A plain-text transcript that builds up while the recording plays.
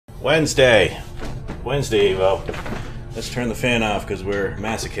Wednesday, Evo. Let's turn the fan off because we're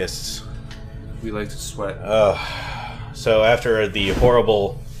masochists. We like to sweat. So after the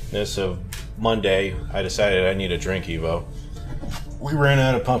horribleness of Monday, I decided I need a drink, Evo. We ran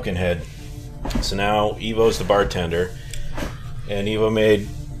out of Pumpkinhead. So now Evo's the bartender. And Evo made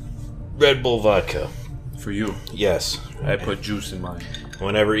Red Bull vodka. For you. Yes. I put juice in mine.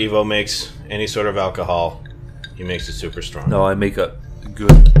 Whenever Evo makes any sort of alcohol, he makes it super strong. No, I make a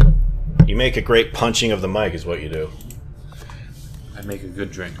good... You make a great punching of the mic is what you do. I make a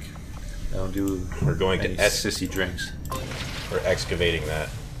good drink. I don't do We're going to sissy drinks. We're excavating that.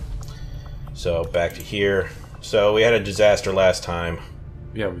 So back to here. So we had a disaster last time.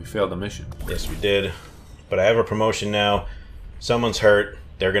 Yeah, we failed the mission. Yes, we did. But I have a promotion now. Someone's hurt.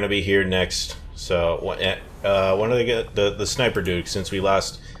 They're going to be here next. So one of the sniper dude, since we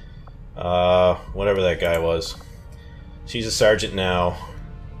lost whatever that guy was. She's a sergeant now.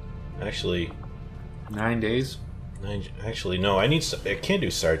 Actually, 9 days? Actually, no. I can't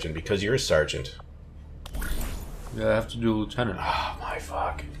do sergeant because you're a sergeant. Yeah, I have to do lieutenant. Oh my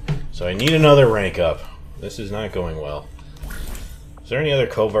fuck. So I need another rank up. This is not going well. Is there any other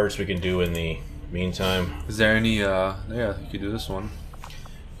coverts we can do in the meantime? Is there any, yeah, you could do this one.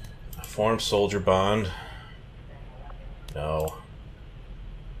 Form soldier bond. No.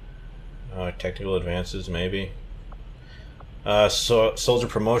 Technical advances, maybe. So soldier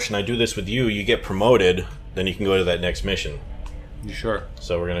promotion. I do this with you. You get promoted, then you can go to that next mission. You sure?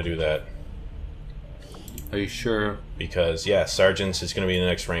 So we're gonna do that. Are you sure? Because yeah, sergeants is gonna be the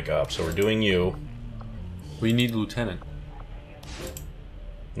next rank up. So we're doing you. We need lieutenant.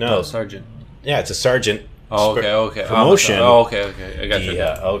 No, sergeant. Yeah, it's a sergeant. Oh, okay. Promotion. Oh, okay. I got you.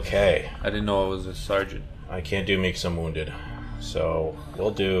 Yeah, okay. I didn't know it was a sergeant. I can't do me 'cause I'm wounded. So we'll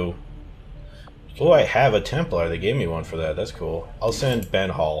do. Oh, I have a Templar. They gave me one for that. That's cool. I'll send Ben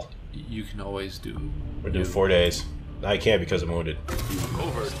Hall. You can always do. We'll do 4 days. I can't because I'm wounded.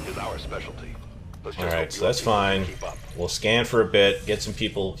 Covert is our specialty. Alright, so that's fine. We'll scan for a bit, get some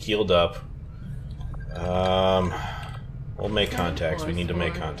people healed up. We'll make contacts. We need to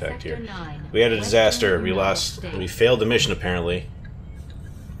make contact here. We had a disaster. We failed the mission apparently.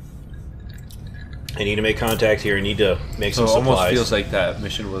 I need to make contact here. I need to make some supplies. It almost feels like that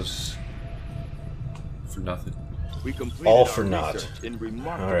mission was for nothing. All for naught.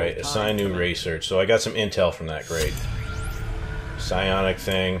 Alright, assign new research. So I got some intel from that. Great. Psionic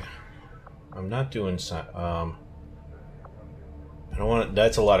thing. I'm not doing I don't want.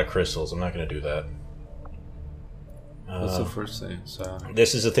 That's a lot of crystals. I'm not going to do that. What's the first thing?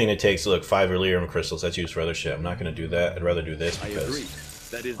 This is the thing that takes 5 Illyrium crystals. That's used for other shit. I'm not going to do that. I'd rather do this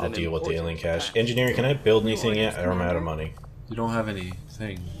because I'll deal with the alien cache. Engineering. Can I build anything yet? I'm out of money. You don't have any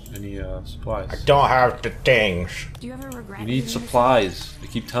supplies. I don't have the things. Do you ever regret? You need supplies. I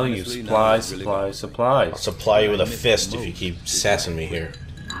keep telling you, supplies. I'll supply you with a fist if you keep sassing me here.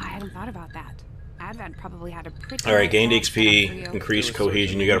 I hadn't thought about that. Advent probably had a pretty. Alright, gained XP, increased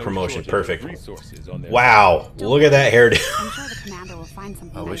cohesion, you got a promotion. Perfect. Wow, look at that hairdo. I'm sure the commander will find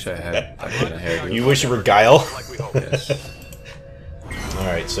something. I wish I had a hairdo. You wish you were Guile? Yes.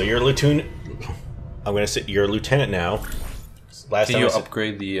 Alright, so you're a lieutenant. I'm gonna say you're a lieutenant now. Can you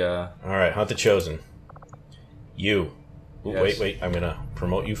upgrade the Alright, Hunt the Chosen. You. Ooh, yes. Wait, I'm gonna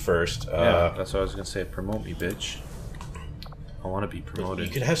promote you first. Yeah, that's what I was gonna say. Promote me, bitch. I want to be promoted.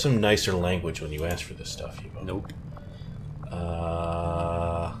 You could have some nicer language when you ask for this stuff, Evo. Nope.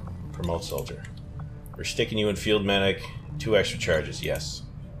 Promote soldier. We're sticking you in field medic. 2 extra charges, yes.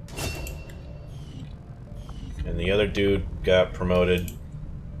 And the other dude got promoted.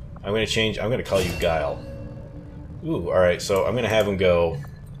 I'm gonna call you Guile. Ooh, alright, so I'm gonna have him go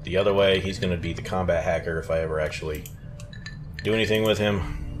the other way. He's gonna be the combat hacker if I ever actually do anything with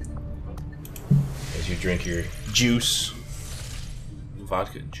him. As you drink your juice.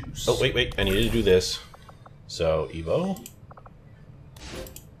 Vodka and juice. Oh, wait. I needed to do this. So, Evo.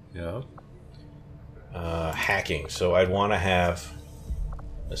 Yeah. Hacking. So I'd want to have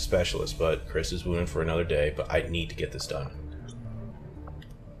a specialist, but Chris is wounded for another day, but I need to get this done.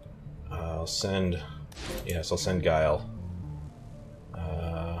 I'll send Guile.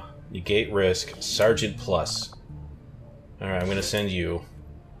 Negate risk. Sergeant plus. Alright, I'm going to send you.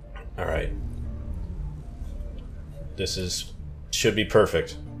 Alright. This should be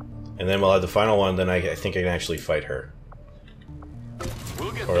perfect. And then we'll have the final one, then I think I can actually fight her.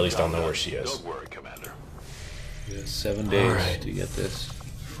 Or at least I'll know where she is. Don't worry, Commander. Yeah, 7 days to get this.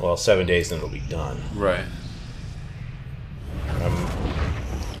 Well, 7 days, then it'll be done. Right.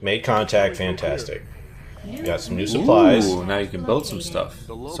 Made contact, fantastic. Got some new supplies. Ooh, now you can build some stuff.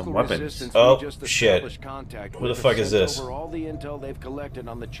 The local Some weapons. resistance Oh, we just shit. established contact Who the with fuck has is sent this? over all the intel they've collected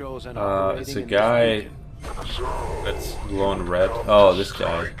on the Chosen It's operating a in this guy region. that's glowing red. Oh, this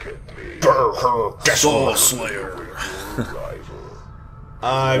guy. Soul Slayer.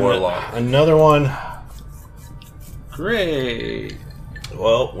 I'm Warlock. another one. Great.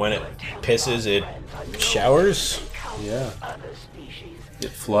 Well, when it pisses, it showers. Yeah. It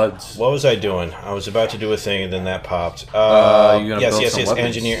floods. What was I doing? I was about to do a thing, and then that popped. you gonna yes, build yes, some yes.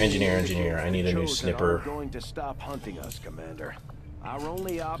 weapons? Engineer. I need a new Chosen snipper. aren't going to stop hunting us, Commander. Our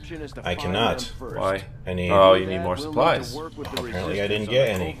only option is to I find cannot. them first. Why? I need. Oh, you need That more we'll supplies. to work with the Apparently I resistance didn't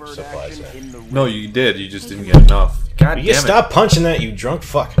get on any covert supplies action there. in the No, region. you did. You just didn't get enough. God You damn stop punching that, you drunk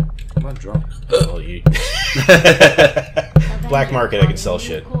fuck. I'm not drunk. Well, you. Black market, I can sell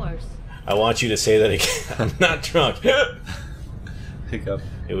shit. I want you to say that again. I'm not drunk. Hiccup.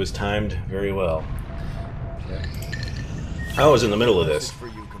 It was timed very well. I was in the middle of this. For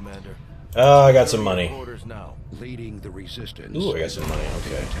you, Commander. Oh, I got some money. Orders now. Leading the resistance. Ooh, I got some money.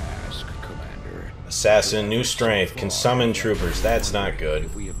 Okay. Task, Commander. Assassin, new strength, can summon troopers. That's not good.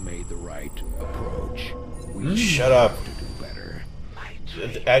 If we have made the right approach, Shut up. to do better.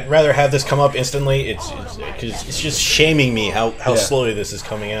 I'd rather have this come up instantly. It's just shaming me how Yeah. slowly this is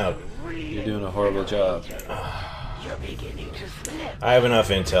coming out. You're doing a horrible job. You're beginning to slip. I have enough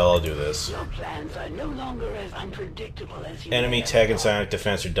intel. I'll do this. Your plans are no longer as unpredictable as you Enemy were. tech and sonic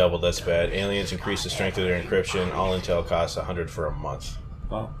defense are doubled. That's bad. Aliens increase the strength of their encryption. All intel costs 100 for a month.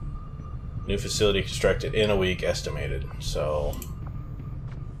 Wow. New facility constructed in a week, estimated. So,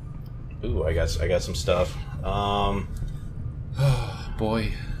 ooh, I got some stuff.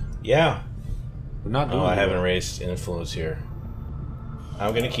 Boy. Yeah. We're not doing Oh, I it. haven't raised influence here.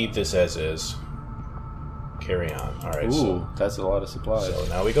 I'm gonna keep this as is. Carry on. All right. Ooh, that's a lot of supplies. So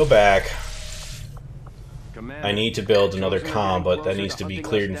now we go back. Commander, I need to build another Chosen are comm, getting but that closer needs to be hunting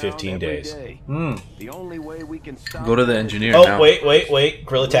cleared in us down 15 every days. day. Hmm. The only way we can stop Go to the them is engineer Oh, now. wait. Guerrilla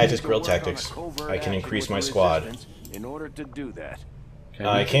we tactics, need to guerrilla work on a tactics. covert I can action increase with my the squad. resistance in order to do that. Can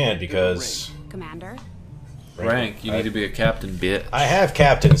I you? can't because Commander. Rank, you need to be a captain, bitch. I have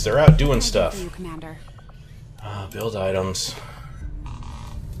captains. They're out doing For stuff. you, Commander. Build items.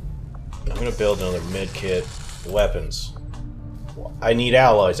 I'm gonna build another mid kit. Weapons. I need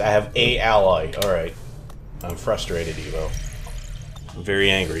alloys. I have a ally. All right. I'm frustrated, Evo. I'm very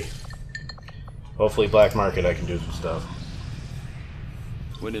angry. Hopefully, black market. I can do some stuff.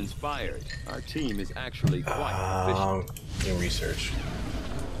 When inspired, our team is actually quite efficient. New research.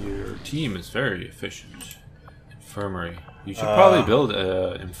 Your team is very efficient. Infirmary. You should probably build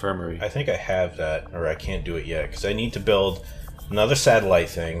an infirmary. I think I have that, or I can't do it yet because I need to build another satellite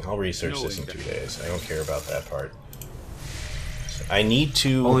thing. I'll research this in 2 days. I don't care about that part. So I need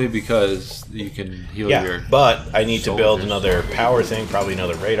to. Only because you can heal Yeah, your... but I need to build soldiers. another power thing, probably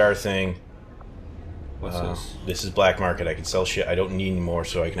another radar thing. What's this? This is black market. I can sell shit. I don't need any more,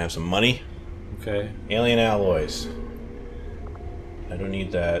 so I can have some money. Okay. Alien alloys. I don't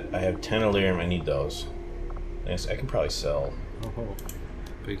need that. I have 10 Illyrium. I need those. Yes, I can probably sell. Oh,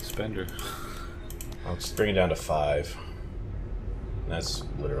 big spender. I'll just bring it down to 5. And that's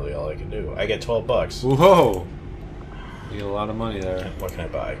literally all I can do. I get 12 bucks. Whoa! You get a lot of money there. What can I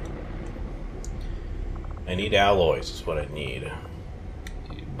buy? I need alloys is what I need.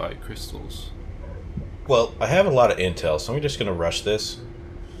 You can buy crystals. Well, I have a lot of intel, so I'm just going to rush this.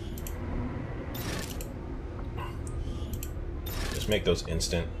 Just make those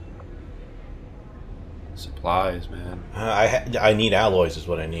instant. Supplies, man. I need alloys is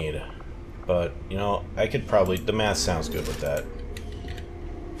what I need. But, you know, I could probably... The math sounds good with that.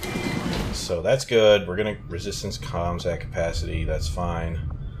 So that's good. We're going to... Resistance comms at capacity. That's fine.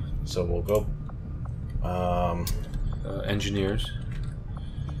 So we'll go... Engineers.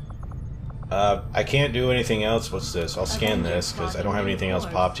 I can't do anything else. What's this? I'll scan this because I don't have anything else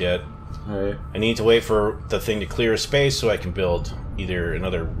popped yet. Alright. I need to wait for the thing to clear a space so I can build either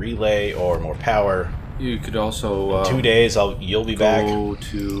another relay or more power. You could also... 2 days, you'll be back. Go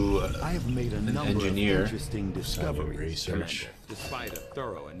to I have made a an number engineer. of interesting discoveries. Research. Despite a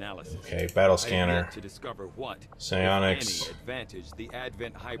thorough analysis, Okay, battle I have scanner. yet to discover what, Psionics. if any, advantage the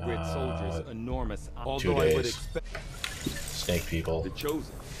Advent hybrid soldiers' enormous. 2 Although I would days. expect Snake people. the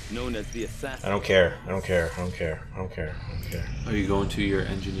chosen, known as the assassin. I don't care. I don't care. I don't care. I don't care. I don't care. Are you going to your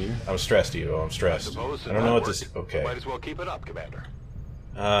engineer? I'm stressed, Evo. I'm stressed. Suppose I don't know what that this... worked. Okay. Might as well keep it up, Commander.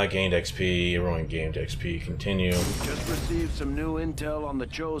 Gained XP. Everyone gained XP. Continue. Just received some new intel on the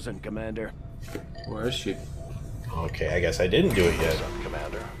Chosen, Commander. Where is she? Okay, I guess I didn't do it yet.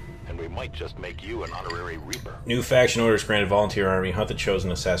 Commander. And we might might just make you an honorary Reaper. New faction orders granted. Volunteer army. Hunt the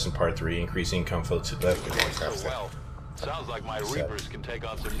chosen assassin. Part 3. Increase income for the Well, sounds like my Reapers can take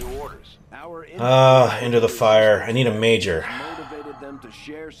on some new orders. Into the fire. I need a major. Motivated them to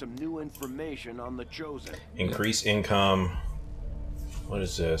share some new information on the chosen. Increase income. What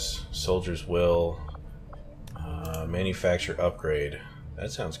is this? Soldier's will. Manufacture upgrade.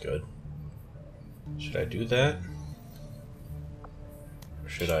 That sounds good. Should I do that? Or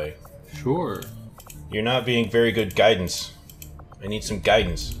should I? Sure. You're not being very good guidance. I need some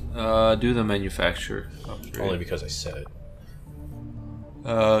guidance. Do the manufacturer upgrade. Only because I said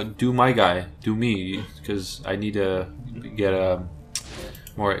it. Do my guy. Do me, because I need to get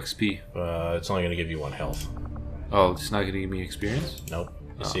more XP. It's only going to give you 1 health. Oh, it's not going to give me experience? Nope.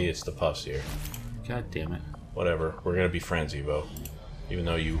 You see, it's the puffs here. God damn it. Whatever. We're going to be friends, Evo. Even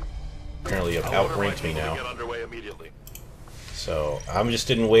though you apparently have outranked me now. Get underway immediately. So, I'm just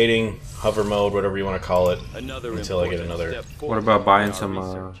in waiting, hover mode, whatever you want to call it, Another until I get important another... step What forward about buying in our some,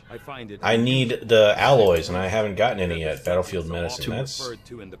 research. I find it I need the alloys, and I haven't gotten any yet. Battlefield medicine, that's... referred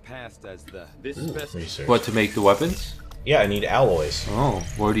to in the past as the research. what, to make the weapons? Yeah, I need alloys. Oh,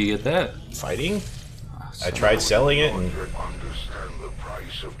 where do you get that? Fighting? I tried selling it, and... Understand the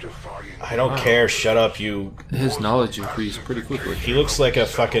price of defying. I don't care, shut up, you... His knowledge increased pretty quickly. He looks like a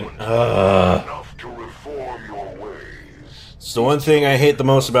fucking... Enough to reform your ways. It's the one thing I hate the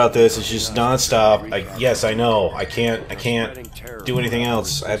most about this is just non-stop. Yes, I know. I can't do anything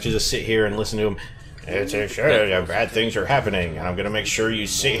else. I have to just sit here and listen to him. Sure, bad things are happening, and I'm gonna make sure you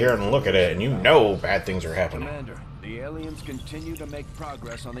sit here and look at it, and you know bad things are happening. Commander, the aliens continue to make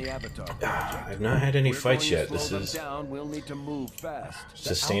progress on the Avatar project. I've not had any We're fights going yet. to This slow them is down. We'll need to move fast.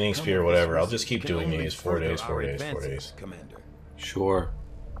 sustaining spear, whatever. I'll just keep doing these. 4 days, 4 days, 4 days. Commander. Sure.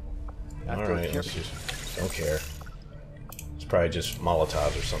 Alright, let's just... Don't care. It's probably just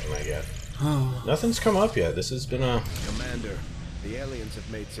Molotovs or something I get. Nothing's come up yet. This has been a... Commander, the aliens have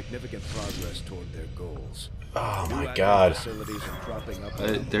made significant progress toward their goals. Oh New my admin god. facilities are cropping up.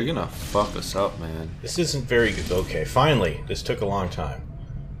 They're gonna fuck us up, man. This isn't very good. Okay, finally. This took a long time.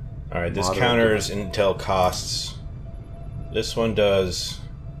 Alright, this Moderate counters intel costs. This one does...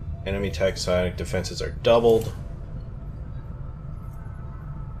 Enemy tactical defenses are doubled.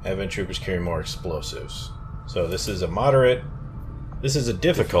 Advent troopers carry more explosives. So this is a moderate. This is a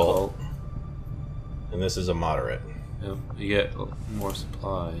difficult. And this is a moderate. Yep. You get more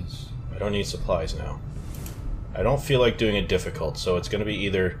supplies. I don't need supplies now. I don't feel like doing a difficult, so it's going to be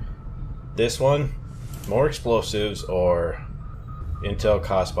either this one, more explosives, or intel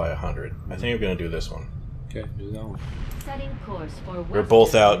cost by 100. I think I'm going to do this one. Okay, do that one. Setting course for We're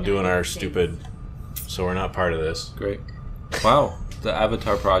both out doing our stupid, so we're not part of this. Great. Wow, the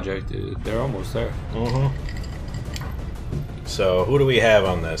Avatar project, they're almost there. So, who do we have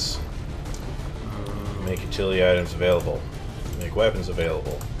on this? Make utility items available. Make weapons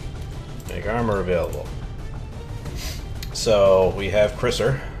available. Make armor available. So, we have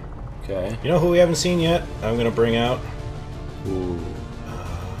Chrysler. Okay. You know who we haven't seen yet? I'm going to bring out... Ooh.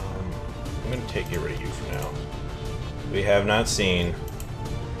 I'm going to get rid of you for now. We have not seen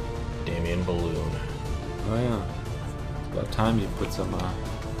Damien Balloon. Oh yeah. It's about time you put some,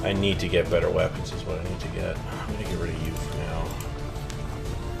 I need to get better weapons is what I need to get. I'm going to get rid of you for now.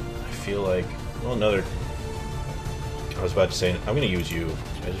 I feel like... Well, another... I was about to say, I'm going to use you.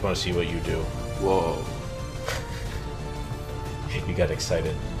 I just want to see what you do. Whoa. You got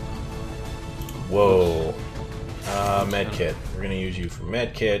excited. Whoa. Medkit. We're going to use you for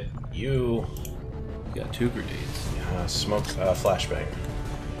medkit. You... You got 2 grenades. Smoke, flashbang.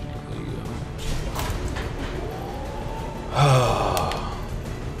 There you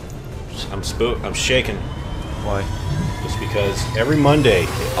go. I'm shaking. Why? Just because every Monday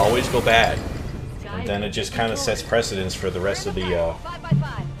they always go bad. And then it just kind of sets precedence for the rest of the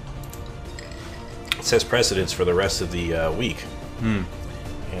it sets precedence for the rest of the week. And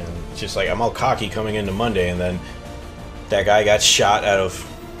it's just like I'm all cocky coming into Monday, and then that guy got shot out of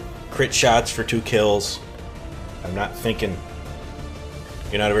crit shots for 2 kills. I'm not thinking.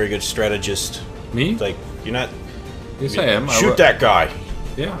 You're not a very good strategist. Me? Like you're not. Yes, I am. Shoot that guy.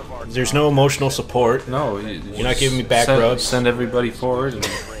 Yeah. There's no emotional support. No. You're not giving me back rubs. Send everybody forward and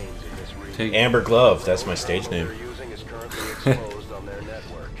take... Amber Glove. That's my stage name.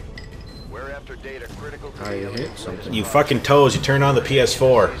 I hit something. You fucking toes. You turn on the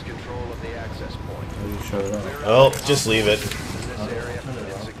PS4. Shut it off. Oh, just leave it.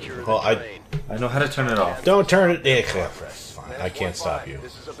 Well, I know how to turn it off. don't turn it. Fine. I can't stop you.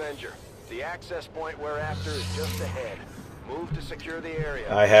 This is Avenger. The access point we're after is just ahead. Move to secure the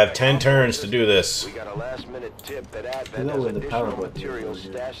area. I have 10 turns to do this. We got a last-minute tip that Advent know has where the power additional button is material over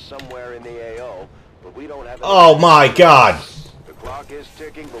here. stashed somewhere in the AO, but we don't have. Oh my god! The clock is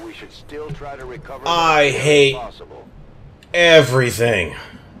ticking, but we should still try to recover. I as soon as hate possible. everything.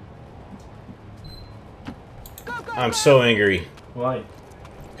 I'm so angry. Why?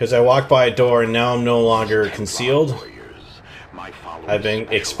 Because I walked by a door and now I'm no longer concealed. I've been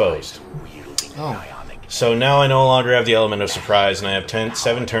exposed. Oh. So now I no longer have the element of surprise, and I have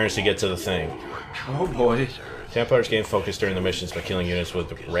 7 turns to get to the thing. Oh boy. Templars gain focus during the missions by killing units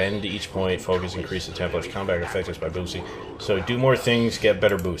with rend each point. Focus increases Templars' combat effectiveness by boosting. So do more things, get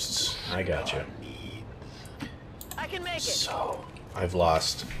better boosts. I gotcha. I can make it. So I've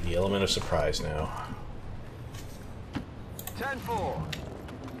lost the element of surprise now. 10-4.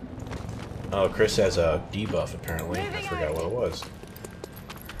 Oh, Chris has a debuff apparently. I forgot what it was.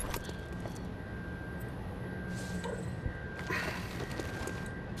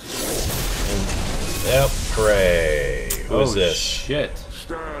 Yep, hooray. Who is this? Shit.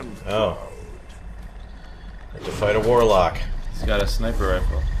 Stand. Oh. Have to fight a warlock. He's got a sniper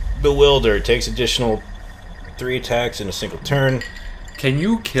rifle. Bewilder. Takes additional 3 attacks in a single turn. Can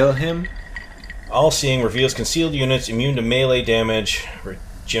you kill him? All-seeing reveals concealed units immune to melee damage.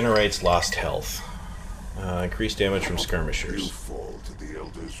 Regenerates lost health. Increased damage from You skirmishers. fall to the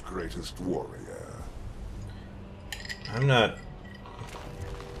Elder's greatest warrior. I'm not...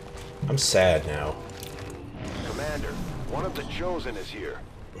 I'm sad now. Commander, one of the Chosen is here.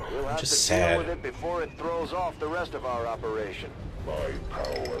 We'll have just to sad. deal with it before it throws off the rest of our operation. My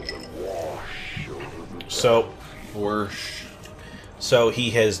power will wash over the So... Worsh. So he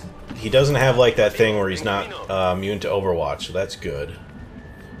doesn't have like that thing where he's not immune to Overwatch, so that's good.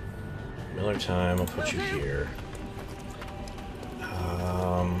 Miller time, I'll put you here.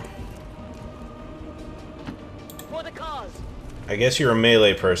 For the cause. I guess you're a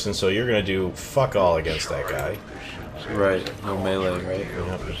melee person, so you're gonna do fuck all against that guy. Right. No melee, right?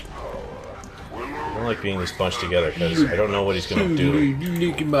 Yep. I don't like being this bunched together because I don't know what he's gonna do.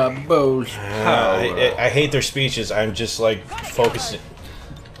 Look at my bows. I hate their speeches. I'm just like focusing.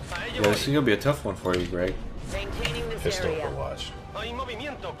 Yeah, this is gonna be a tough one for you, Greg. Maintaining this Pistol area. Overwatch.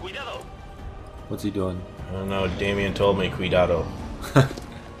 What's he doing? I don't know. Damien told me, cuidado.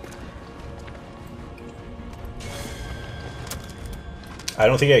 I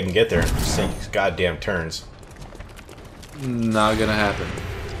don't think I can get there in 6 goddamn turns. Not gonna happen.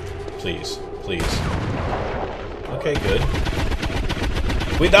 Please, please. Okay, good.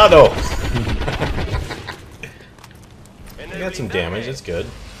 Cuidado! I got some damage, that's good.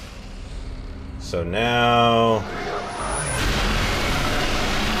 So now...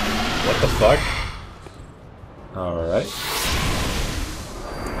 What the fuck? Alright.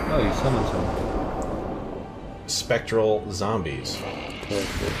 Oh, you summoned some. Spectral zombies.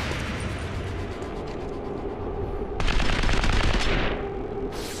 Perfect.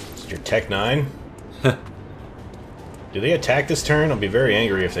 Is it your Tech 9? Do they attack this turn? I'll be very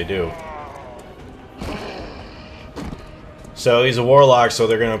angry if they do. So he's a warlock, so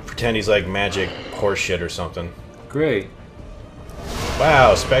they're gonna pretend he's like magic horseshit or something. Great.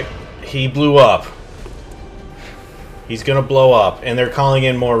 Wow, he blew up. He's gonna blow up, and they're calling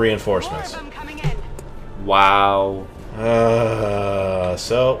in more reinforcements. Wow.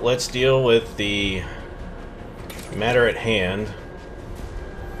 So let's deal with the matter at hand.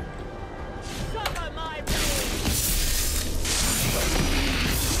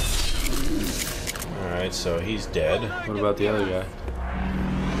 Alright, so he's dead. What about the other guy?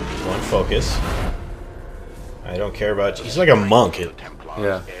 One focus. I don't care about... He's like a monk.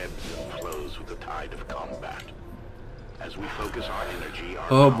 Yeah. flows with the tide of combat. As we focus our energy, our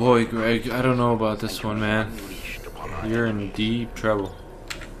Oh boy, Greg, I don't know about this one, man. You're in deep trouble.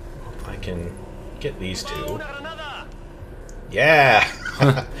 I can get these 2. Yeah!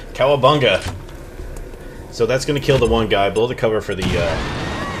 Cowabunga! So that's gonna kill the one guy. Blow the cover for the,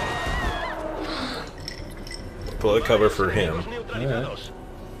 blow the cover for him. Alright.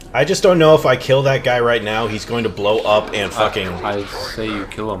 I just don't know if I kill that guy right now, he's going to blow up and fucking... I say you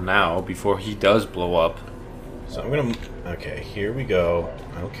kill him now, before he does blow up. So I'm gonna... Okay, here we go.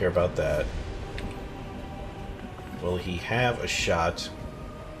 I don't care about that. Will he have a shot?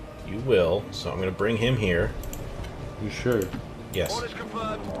 You will. So I'm gonna bring him here. You sure? Yes. Orders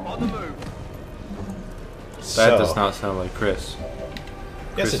confirmed. On the move. That does not sound like Chris.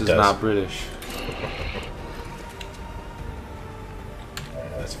 Yes, Chris it is does. not British.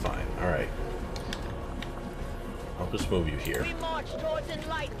 That's fine. Alright. I'll just move you here. We march towards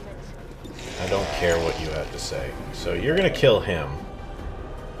enlightenment. I don't care what you have to say. So you're gonna kill him.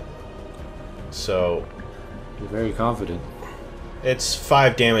 So... You're very confident. It's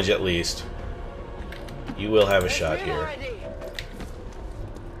 5 damage at least. You will have a shot here.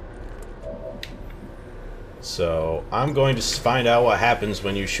 So, I'm going to find out what happens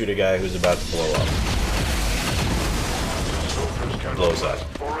when you shoot a guy who's about to blow up. Blows up.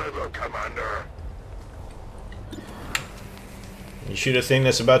 Forever, Commander. You shoot a thing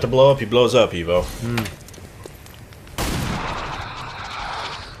that's about to blow up, he blows up, Evo.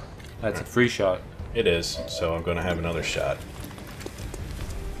 That's a free shot. It is, so I'm going to have another shot.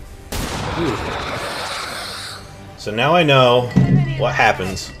 So now I know what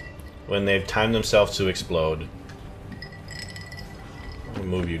happens when they've timed themselves to explode. I'll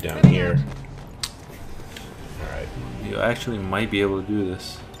move you down here. Alright. You actually might be able to do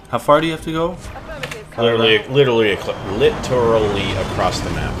this. How far do you have to go? Literally across the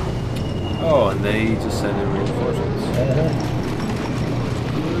map. Oh, and they just send in reinforcements.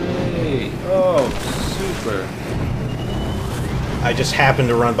 Great. Oh, super. I just happened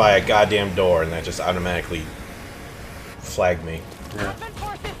to run by a goddamn door and that just automatically flagged me. Yeah.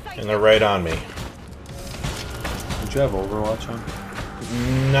 And they're right on me. Did you have Overwatch on?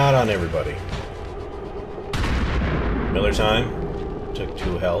 Not on everybody. Miller time. Took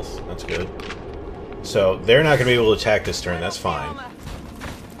 2 health. That's good. So, they're not going to be able to attack this turn. That's fine.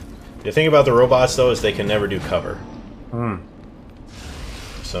 The thing about the robots, though, is they can never do cover.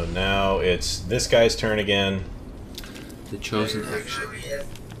 So now it's this guy's turn again. The chosen action.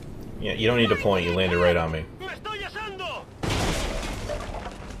 Yeah, you don't need to point. You landed right on me.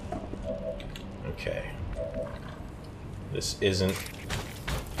 Okay. This isn't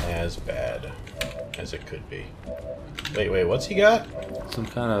as bad as it could be. Wait, what's he got? Some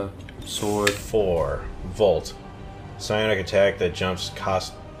kind of sword. 4 volt. Psionic attack that jumps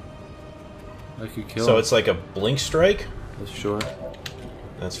cost. I could kill So him. it's like a blink strike? That's sure.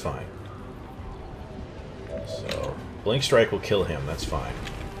 That's fine. So blink strike will kill him. That's fine.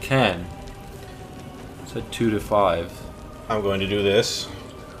 Can. It's at 2 to 5. I'm going to do this.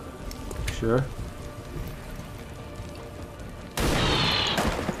 Sure.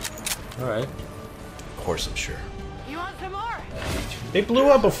 Alright. Of course I'm sure. You want some more? They blew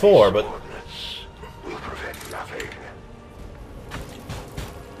up before, but We prevent nothing.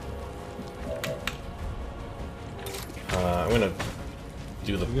 I'm gonna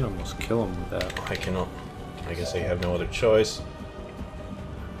do the. You can almost kill him with that. I cannot. I guess I have no other choice.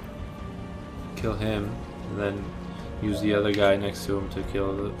 Kill him, and then use the other guy next to him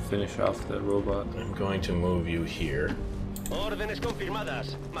to finish off the robot. I'm going to move you here. Órdenes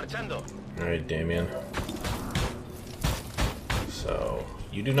confirmadas. Marchando. Alright, Damien. So,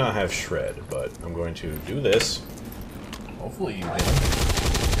 you do not have shred, but I'm going to do this. Hopefully you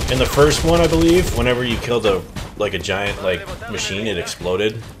did. In the first one, I believe, whenever you killed a giant machine, it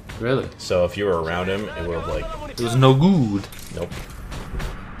exploded. Really? So if you were around him, it would have It was no good. nope.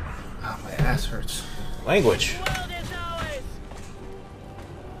 Ah, my ass hurts. Language.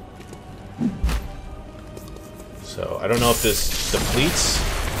 So I don't know if this depletes.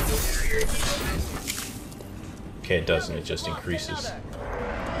 Okay, it doesn't. It just increases.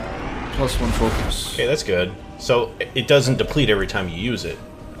 +1 focus. Okay, that's good. So it doesn't deplete every time you use it.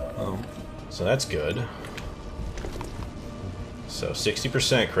 Oh. So that's good. So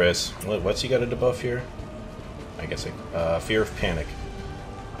 60%, Chris. What's he got a debuff here? I guess fear of panic.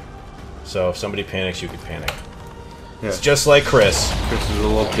 So if somebody panics, you could panic. Yeah. It's just like Chris. Chris is a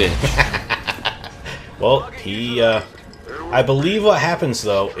little bitch. Well, he, I believe what happens,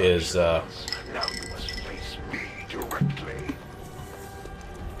 though, is, Now you must face me directly.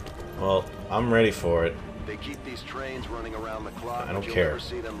 well, I'm ready for it. They keep these trains running around the clock. I don't but you'll care. never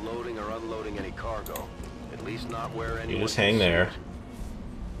see them loading or unloading any cargo. At least not where anyone You just can hang see there. it.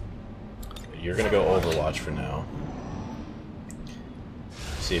 You're gonna go Overwatch for now.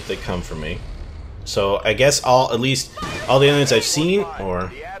 See if they come for me. So, I guess at least all the aliens I've seen, or...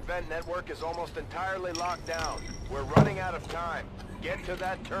 The Advent network is almost entirely locked down. We're running out of time. Get to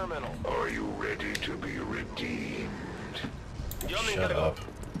that terminal. Are you ready to be redeemed? Shut up.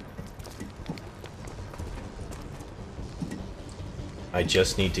 I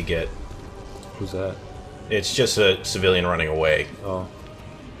just need to get... Who's that? It's just a civilian running away. Oh.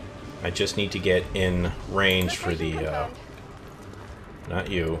 I just need to get in range for the,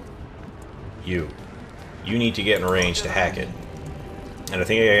 not you. You. You need to get in range to hack it. And I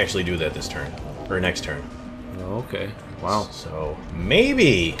think I can actually do that this turn. Or next turn. Oh, okay. Wow. So,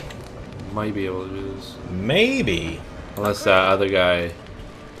 maybe... Might be able to do this. Maybe... Unless that other guy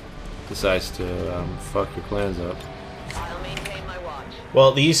decides to fuck your plans up. I'll maintain my watch.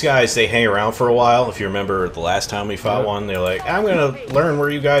 Well, these guys, they hang around for a while. If you remember the last time we fought one, they're like, I'm gonna learn where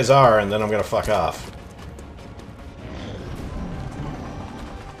you guys are, and then I'm gonna fuck off.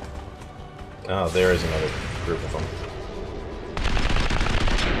 Oh, there is another group of them.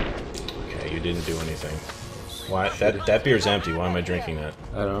 Okay, you didn't do anything. Why? That beer's empty. Why am I drinking that?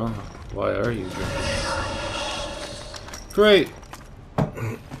 I don't know. Why are you drinking? Great.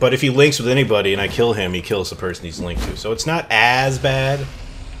 But if he links with anybody and I kill him, he kills the person he's linked to. So it's not as bad.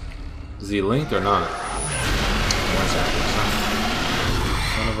 Is he linked or not?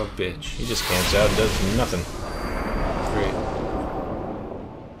 Son of a bitch. He just camps out and does nothing. Great.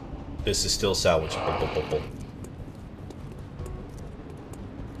 This is still salvageable.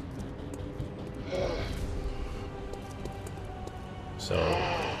 So...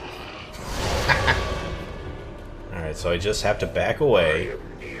 Alright, so I just have to back away.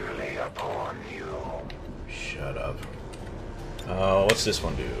 Shut up. What's this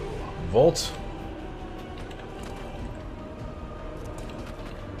one do? Volt?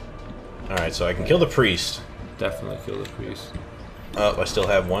 Alright, so I can kill the priest. Definitely kill the priest. Oh, I still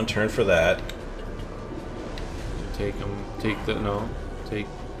have one turn for that. Take him. Take the... No. Take...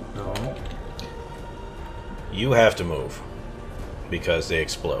 No. You have to move. Because they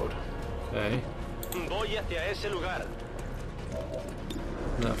explode. Okay.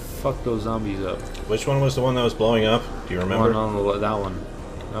 Now, fuck those zombies up. Which one was the one that was blowing up? Do you remember? One on the that one.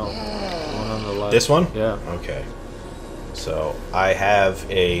 No. One on the left. This one? Yeah. Okay. So, I have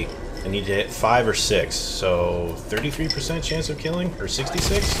a... I need to hit 5 or 6, so 33% chance of killing? Or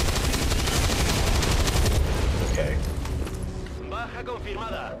 66? Okay.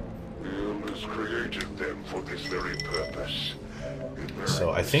 Humans created them for this very purpose.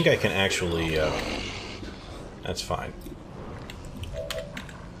 So I think I can actually, that's fine.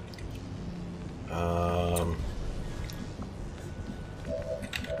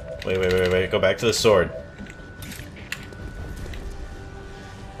 Wait, go back to the sword.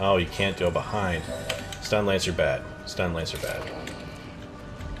 Oh, you can't go behind. Stun Lancer bad. Stun Lancer bad.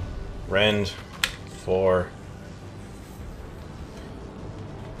 Rend. 4.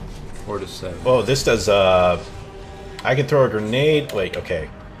 4 to 7. Oh, this does, I can throw a grenade. Wait,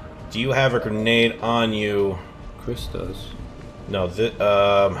 okay. Do you have a grenade on you? Chris does. No,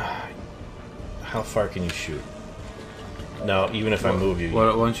 how far can you shoot? No, even if I move you. Why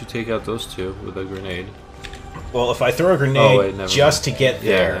don't you take out those two with a grenade? Well, if I throw a grenade just to get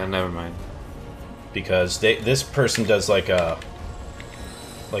there, yeah, never mind. Because this person does like a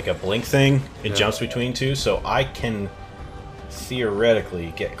blink thing. It jumps between two, so I can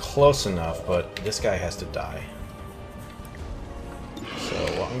theoretically get close enough, but this guy has to die. So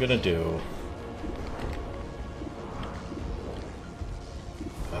what I'm gonna do...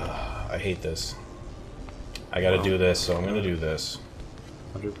 I hate this. I gotta do this, so I'm gonna do this.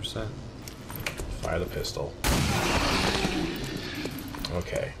 100%. Fire the pistol.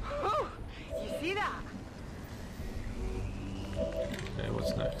 Okay. You see that? Okay,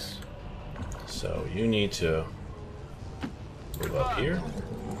 what's next? So you need to move up here.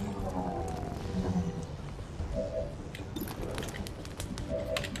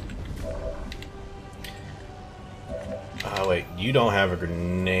 Oh wait, you don't have a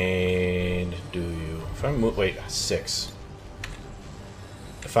grenade, do you? If I move, wait, 6.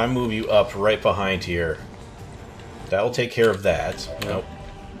 If I move you up right behind here, that will take care of that. Nope.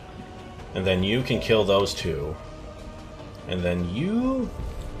 And then you can kill those two. And then you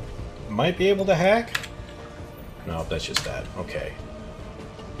might be able to hack? No, that's just that. Okay.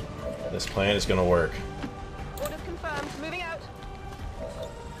 This plan is gonna work. Orders confirmed. Moving out.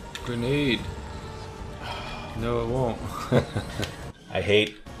 Grenade. No, it won't. I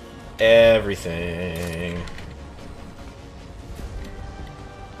hate everything.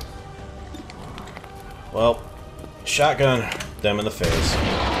 Well, shotgun them in the face.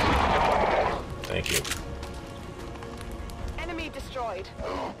 Thank you. Enemy destroyed.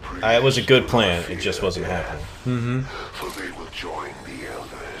 It was a good plan, it just wasn't happening. Mm-hmm. For they will join the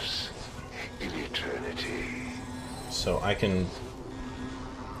elders in eternity. So I can...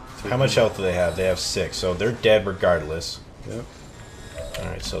 How much health do they have? They have 6, so they're dead regardless. Yep.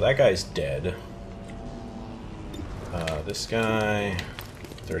 Alright, so that guy's dead. This guy...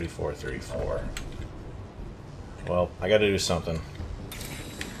 34, 34. Well, I gotta do something.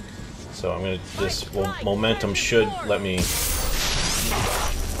 So I'm gonna... This momentum should let me...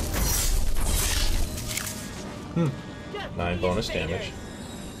 9 bonus damage.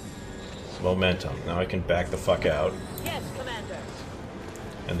 Momentum. Now I can back the fuck out. Yes, Commander.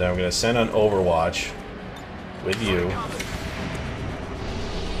 And then I'm gonna send on Overwatch with you.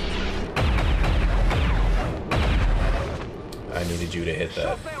 I needed you to hit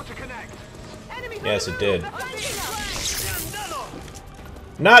that. Yes, it did.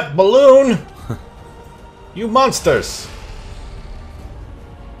 Not balloon! You monsters!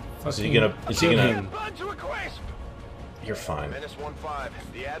 Is he gonna? Burn to a crisp! You're fine. Menace 1-5,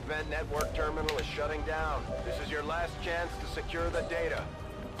 the Advent network terminal is shutting down. This is your last chance to secure the data.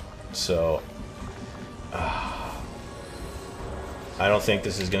 So, I don't think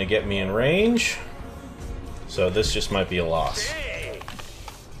this is gonna get me in range. So this just might be a loss.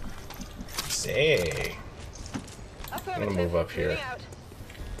 Say. I'm gonna move up here.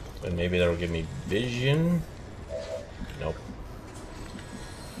 And maybe that'll give me vision. Nope.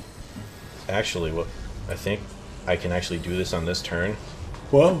 Actually, what I think I can actually do this on this turn.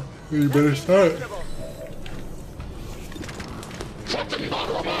 Well, you better start.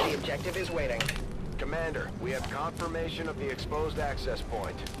 The objective is waiting. Commander, we have confirmation of the exposed access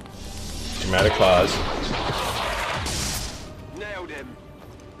point. Dramatic pause. Nailed him.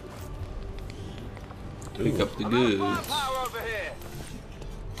 Pick up the goods. Firepower over here.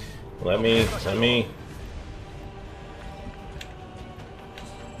 Let me.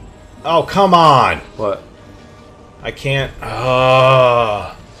 Oh, come on! What? I can't.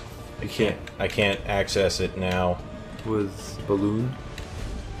 You can't I can't access it now. with balloon.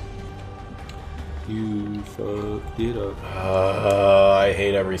 You fucked it up. I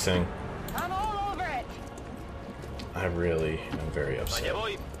hate everything. I'm all over it. I really am very upset.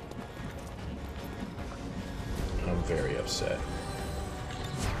 I'm very upset.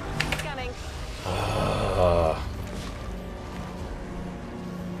 Scanning.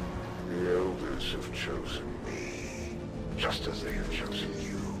 The elders have chosen me, just as they have chosen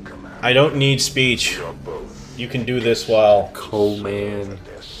you, Commander. I don't need speech. You're both You can do this while. Coleman.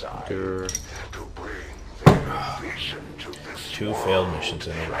 their side Grr. to bring their vision to this 2 failed missions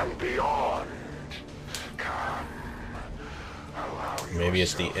in a row. and beyond. Come, allow Maybe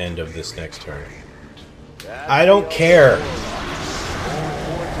it's the yourself end to of be this next turn. That's I don't the care.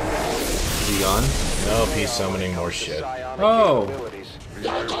 Is he gone? Nope, he's summoning more shit. psionic Oh. capabilities. The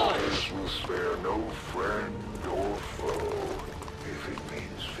elders will spare no friend or foe if it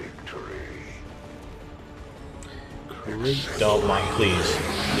means victory. Don't mind, please.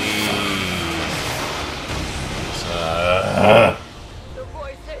 Please. The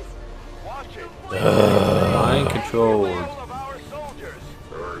voices. Watch it. Mind controlled. All of our soldiers.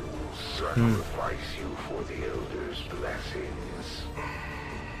 I will sacrifice you for the elders' blessings.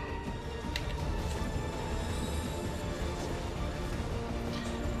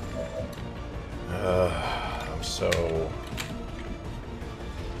 I'm so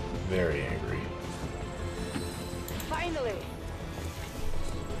very angry. Finally.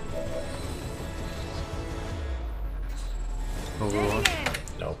 Overwatch.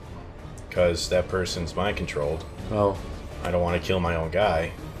 Nope. Because that person's mind controlled. Oh. I don't want to kill my own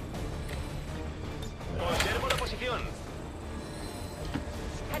guy.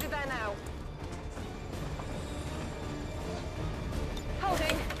 Headed there now.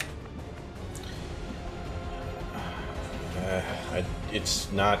 Holding.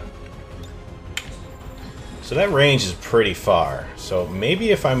 It's not. So that range is pretty far. So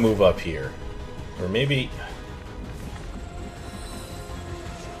maybe if I move up here, or maybe.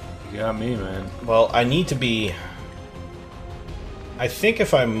 You got me, man. Well, I need to be. I think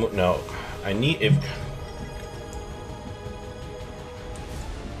if I no, I need if.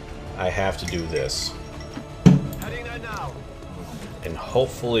 I have to do this, Heading there now. and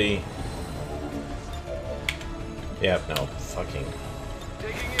hopefully. Yep. No. Fucking.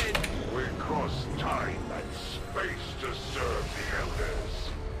 Digging in. We cross time and space to serve the elders.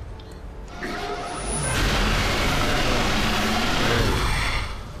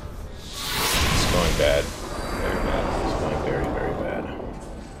 It's going bad. Very bad. It's going very, very bad.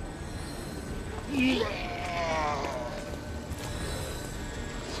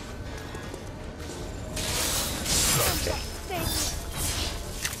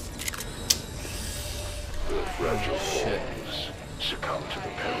 The fragile souls succumb to the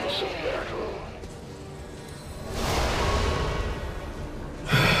perils of battle.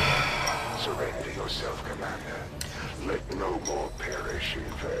 Surrender yourself, Commander. Let no more perish in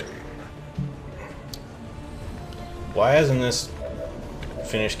vain. Why hasn't this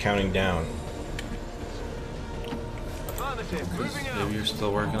finished counting down? Affirmative. Moving out. Maybe you're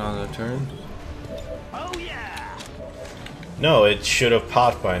still working on the turn? Oh yeah. No, it should have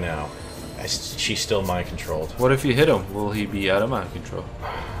popped by now. She's still mind controlled. What if you hit him? Will he be out of mind control?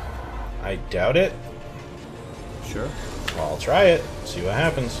 I doubt it. Sure. Well, I'll try it. See what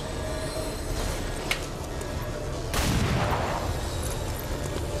happens.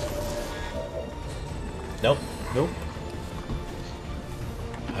 Nope. Nope.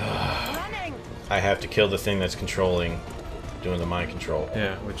 Running. I have to kill the thing that's controlling, doing the mind control.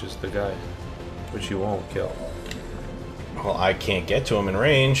 Yeah, which is the guy. Which you won't kill. Well, I can't get to him in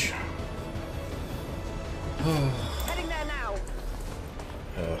range. Heading there now.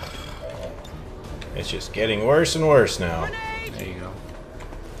 Ugh. It's just getting worse and worse now. There you go.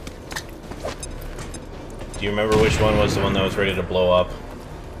 Do you remember which one was the one that was ready to blow up?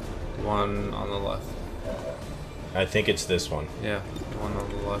 The one on the left. I think it's this one. Yeah, the one on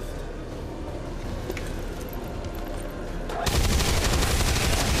the left.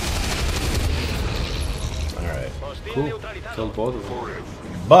 Alright. Cool. Killed both of them.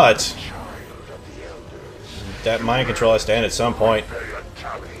 But that mind control has to end at some point.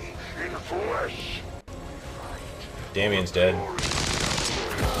 Damien's dead.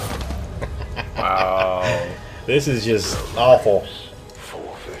 Wow. This is just awful.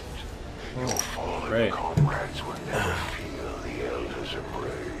 Great.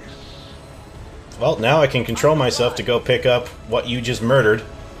 Well, now I can control myself to go pick up what you just murdered.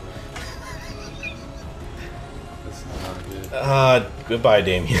 This is not good. Goodbye,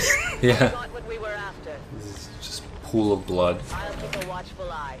 Damien. Yeah. Not what we were after. This is just pool of blood. I'll keep a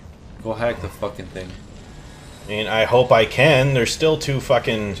watchful eye. Go hack the fucking thing. I mean, I hope I can. There's still two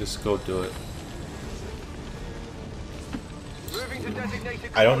fucking... Just go do it. Moving to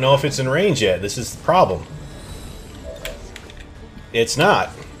designated. I don't know if it's in range yet. This is the problem. It's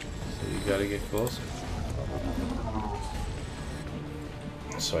not. So you gotta get closer.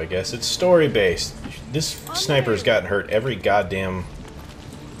 So I guess it's story-based. This sniper's gotten hurt every goddamn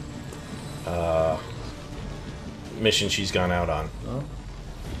mission she's gone out on. Oh.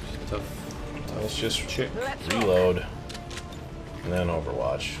 Tough. Let's just reload. And then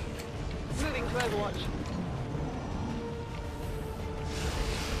Overwatch. Moving to Overwatch.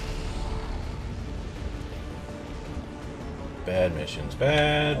 Bad missions.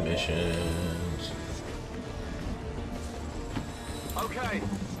 Bad missions. Okay.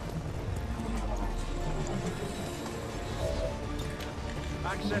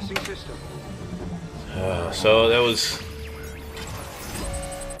 Accessing system. So that was...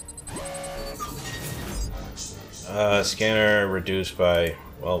 scanner reduced by...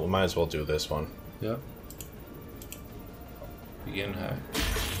 Well, we might as well do this one. Yep. Begin hack.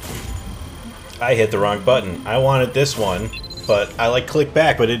 I hit the wrong button. I wanted this one, but I like click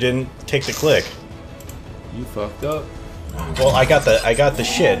back, but it didn't take the click. You fucked up. Well, I got the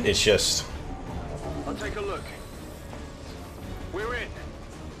shit. It's just... I'll take a look. We're in.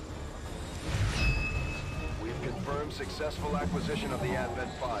 We've confirmed successful acquisition of the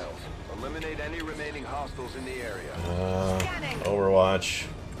Advent files. Eliminate any remaining hostiles in the area. Overwatch.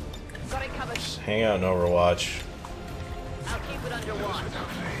 Got it covered. Just hang out in Overwatch. I'll keep it under watch.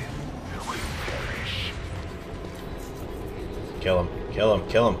 Kill him. Kill him.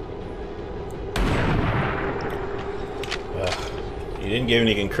 Kill him. Ugh. You didn't give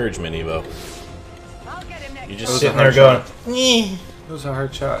any encouragement, Evo. I'll get him next. You're That just was sitting a there hard going, "Nyeh." It was a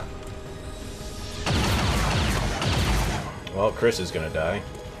hard shot. Well, Chris is gonna die.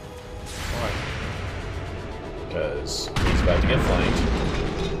 Why? Because he's about to get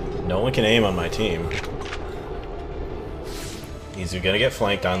flanked. No one can aim on my team. He's gonna get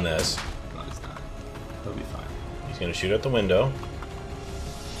flanked on this. No, it's not. He'll be fine. He's gonna shoot out the window.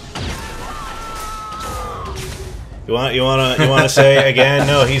 You wanna say again?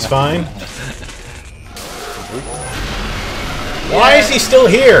 No, he's fine. Why is he still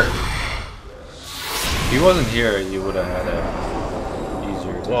here? If he wasn't here, you would have had a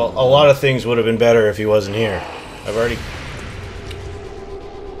easier time. Well, a lot of things would have been better if he wasn't here. I've already...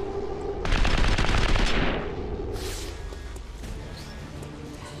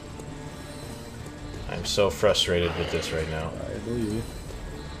 I'm so frustrated with this right now. I believe you.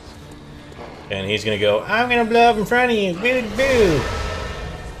 And he's gonna go, I'm gonna blow up in front of you, boo boo!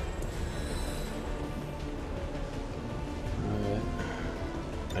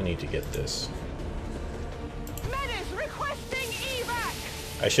 I need to get this. Menace requesting evac.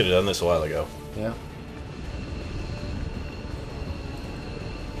 I should have done this a while ago. Yeah.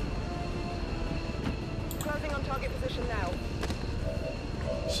 Closing on target position now.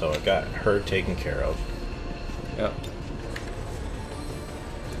 So I got her taken care of. Yep.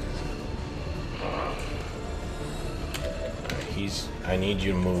 I need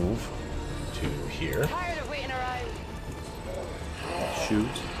you to move to here. Tired of waiting around. Shoot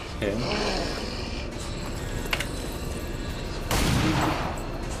him.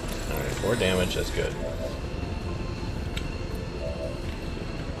 Alright, 4 damage, that's good.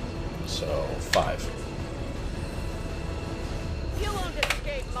 So, 5. You won't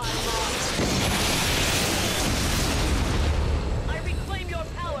escape my mark. I reclaim your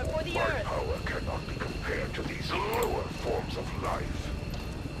power for the My earth. power cannot be compared to these lower forms of life.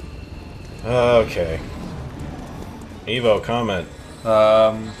 Okay. Evo, comment.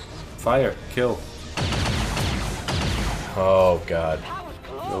 Fire, kill. Oh god.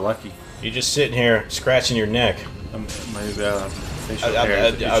 You're lucky. You're just sitting here scratching your neck. My facial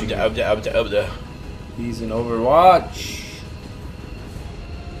hair is itching. He's in Overwatch.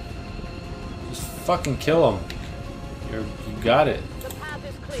 Just fucking kill him. You got it. The path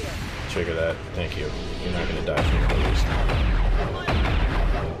is clear. Trigger that. Thank you. You're not gonna die from your police.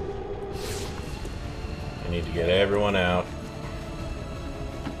 I need to get everyone out.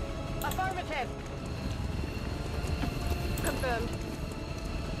 Affirmative. Confirmed.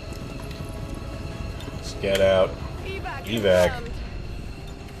 Let's get out. Evac. Evac.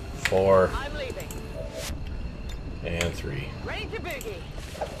 4 I'm leaving. and 3. Ready to boogie.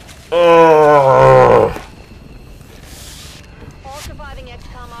 Oh! All surviving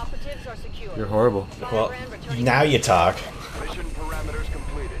XCOM operatives are secure. You're horrible. Well, now you talk. Mission parameters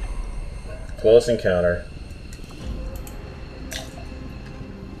completed. Close encounter.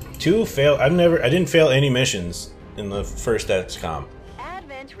 2 fail. I didn't fail any missions in the first XCOM.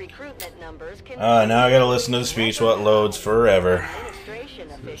 Advent recruitment numbers can Now I gotta listen to the speech while it loads forever.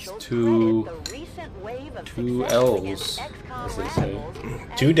 Two L's, as they say.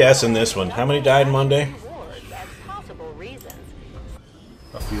 2 deaths in this one. How many died Monday?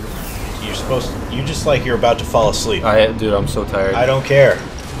 A few. You're supposed to, you just like you're about to fall asleep. Dude, I'm so tired. I don't care.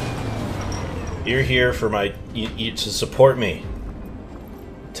 You're here for to support me.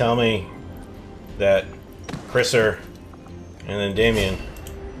 Tell me that Chrisser and then Damien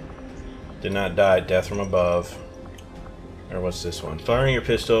did not die. Death from above. Or what's this one? Firing your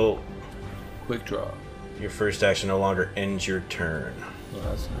pistol. Quick draw. Your first action no longer ends your turn. Oh,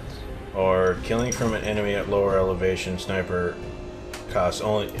 that's nice. Or killing from an enemy at lower elevation. Sniper costs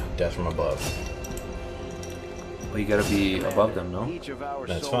only death from above. Well, you gotta be above them, no?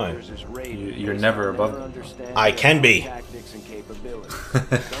 That's fine. You're never above them. I can be. I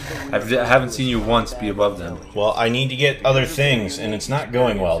haven't seen you once be above them. Well, I need to get other things, and it's not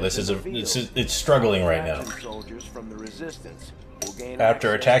going well. It's struggling right now.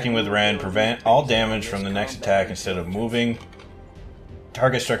 After attacking with Ren, prevent all damage from the next attack instead of moving.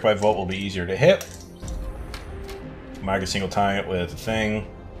 Target struck by Volt will be easier to hit. Mark a single target with a thing.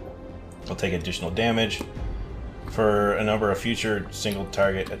 Will take additional damage. For a number of future single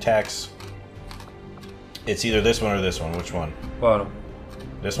target attacks. It's either this one or this one. Which one? Bottom.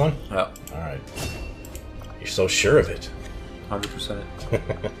 This one? Yeah. Alright. You're so sure of it. 100%.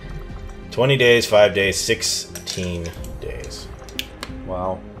 20 days, 5 days, 16 days.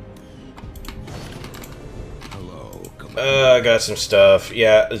 Wow. I got some stuff.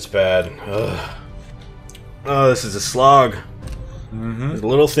 Yeah, it's bad. Ugh. Oh, this is a slog. The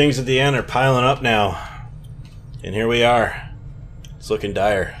little things at the end are piling up now. And here we are. It's looking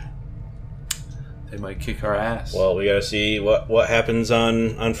dire. They might kick our ass. Well, we gotta see what happens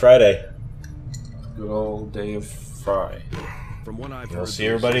on Friday. Good old day of Fry. From what I've We'll heard, see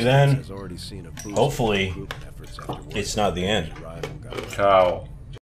everybody then. has already seen a boost in Hopefully, recruitment efforts after it's not the end. arrival got Ciao.